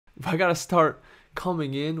I gotta start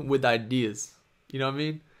coming in with ideas. You know what I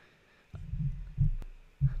mean?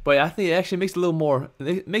 But I think it actually makes it a little more.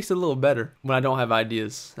 It makes it a little better when I don't have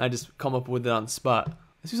ideas. I just come up with it on the spot.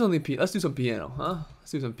 Let's do something. Let's do some piano, huh?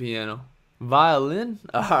 Let's do some piano. Violin.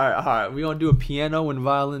 All right, all right. We gonna do a piano and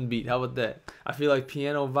violin beat. How about that? I feel like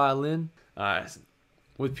piano, violin. All right.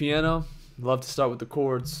 With piano, love to start with the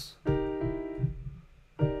chords.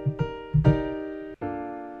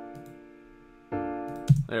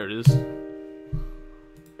 There it is.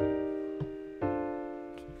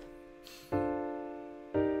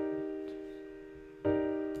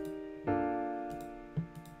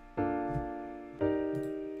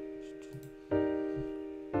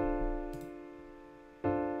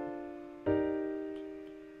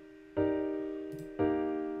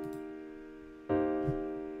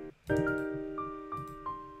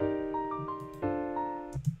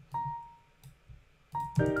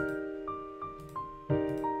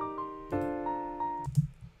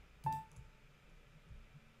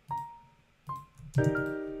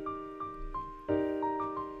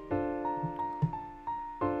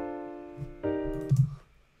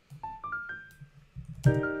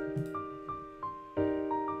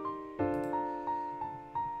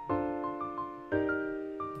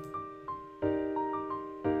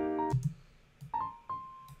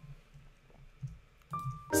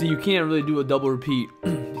 See, you can't really do a double repeat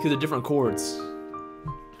because of different chords.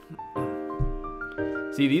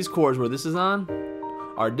 See, these chords where this is on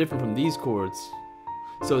are different from these chords.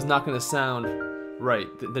 So it's not going to sound right.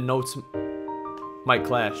 The notes might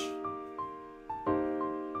clash.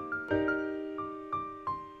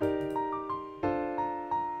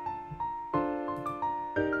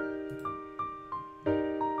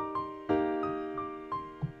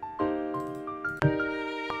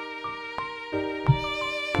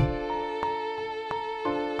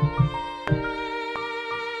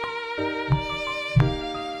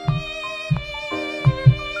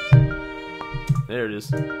 There it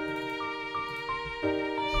is.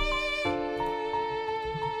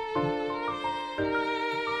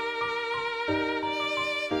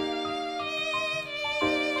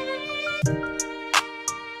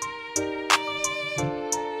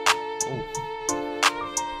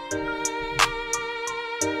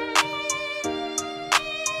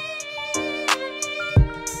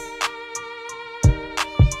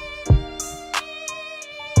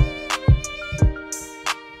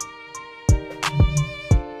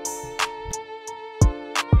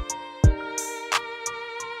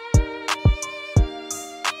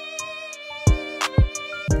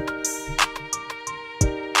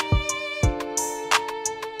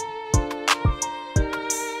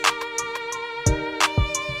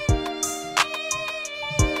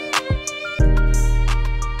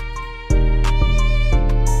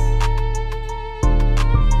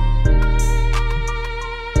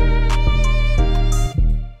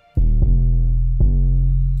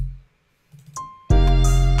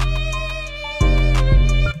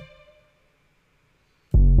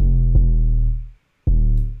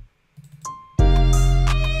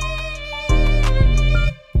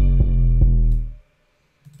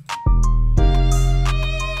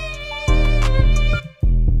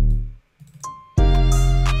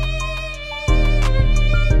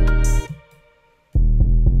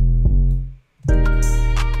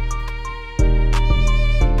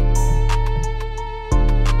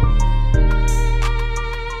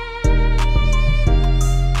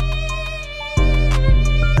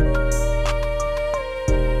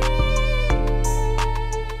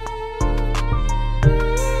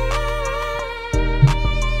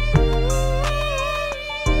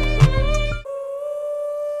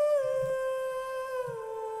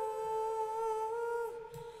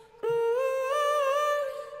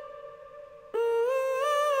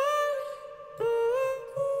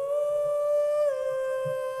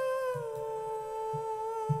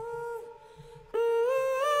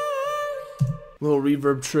 Little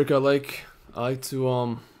reverb trick I like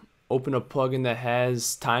to open a plugin that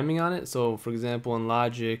has timing on it. So for example, in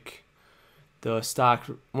Logic, one of the stock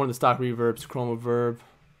reverbs, Chroma Verb,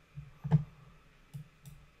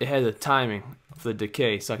 it has a timing for the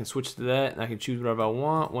decay, so I can switch to that and I can choose whatever I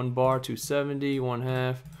want. 1 bar, 270,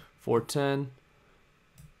 1/2, 410.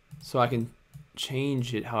 So I can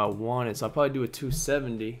change it how I want it. So I'll probably do a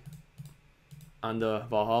 270 on the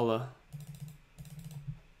Valhalla.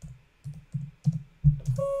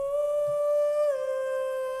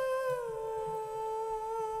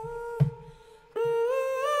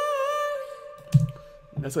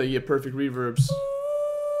 That's how you get perfect reverbs.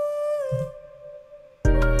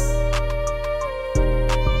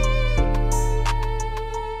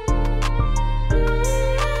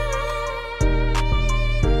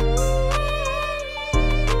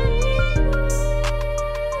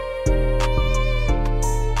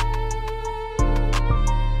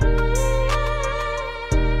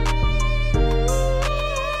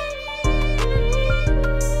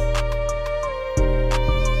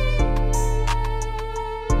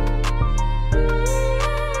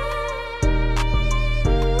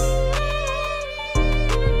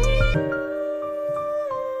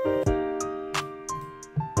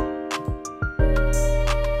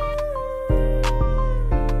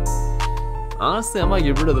 Honestly, I might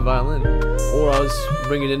get rid of the violin, or I'll just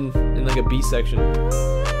bring it in like a B section.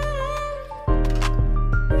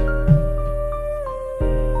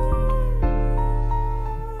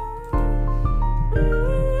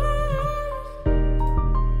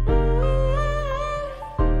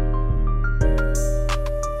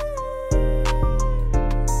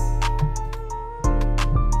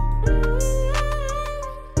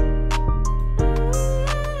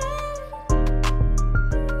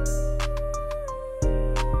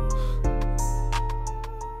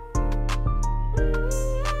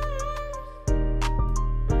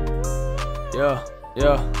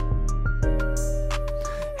 Yeah.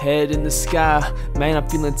 Head in the sky, man, I'm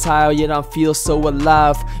feeling tired, yet I feel so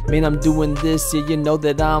alive. Man, I'm doing this, yeah, you know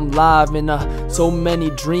that I'm live. And so many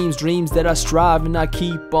dreams that I strive. And I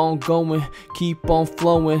keep on going, keep on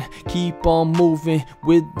flowing, keep on moving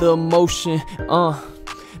with the motion,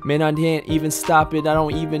 Man, I can't even stop it. I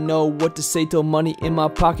don't even know what to say till money in my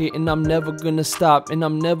pocket. And I'm never gonna stop, and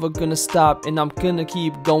I'm never gonna stop. And I'm gonna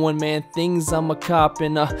keep going, man, things I'm a cop.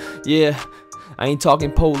 And yeah, I ain't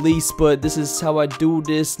talking police, but this is how I do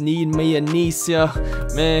this. Need me a niece, yeah.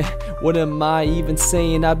 Man, what am I even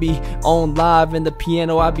saying? I be on live and the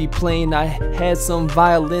piano I be playing. I had some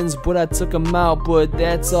violins, but I took them out. But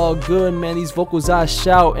that's all good, man. These vocals I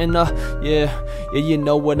shout. And yeah, you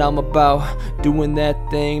know what I'm about. Doing that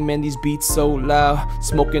thing, man, these beats so loud.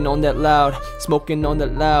 Smoking on that loud, smoking on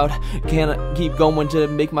that loud. Can I keep going to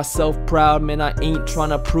make myself proud? Man, I ain't trying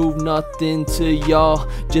to prove nothing to y'all.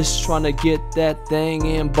 Just trying to get that thing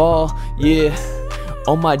in ball. Yeah,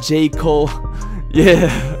 on my J. Cole. Yeah,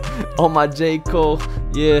 on my J. Cole.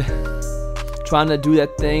 Yeah, trying to do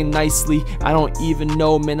that thing nicely. I don't even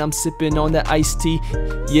know, man, I'm sipping on that iced tea.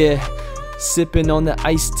 Yeah, sipping on the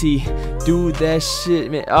iced tea. Do that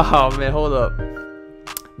shit, man. Oh man, hold up.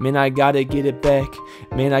 Man, I gotta get it back.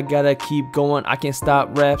 Man, I gotta keep going. I can't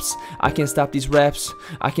stop raps. I can't stop these raps.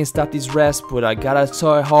 I can't stop these raps. But I gotta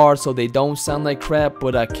try hard so they don't sound like crap.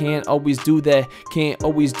 But I can't always do that. Can't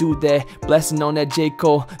always do that. Blasting on that J.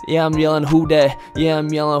 Cole. Yeah, I'm yelling who that. Yeah, I'm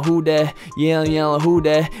yelling who that. Yeah, I'm yelling who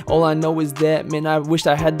that. All I know is that, man, I wish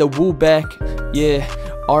I had the woo back. Yeah,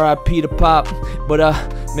 R.I.P. to Pop. But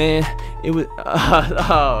man, it was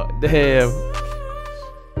oh damn.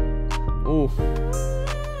 Ooh.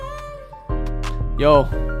 Yo,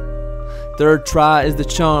 third try is the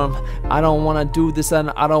charm. I don't wanna do this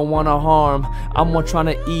and I don't wanna harm. I'm not trying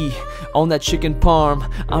to eat on that chicken parm.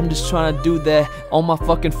 I'm just trying to do that on my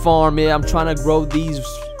fucking farm. Yeah, I'm trying to grow these.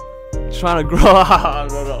 Trying to grow. I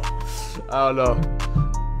don't know.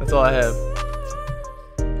 That's all I have.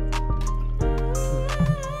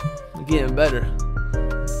 I'm getting better.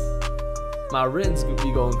 My written's could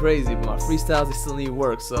be going crazy, but my freestyles, they still need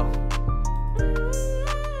work, so.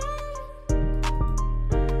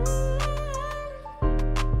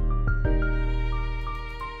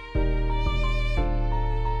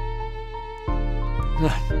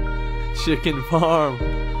 Chicken farm.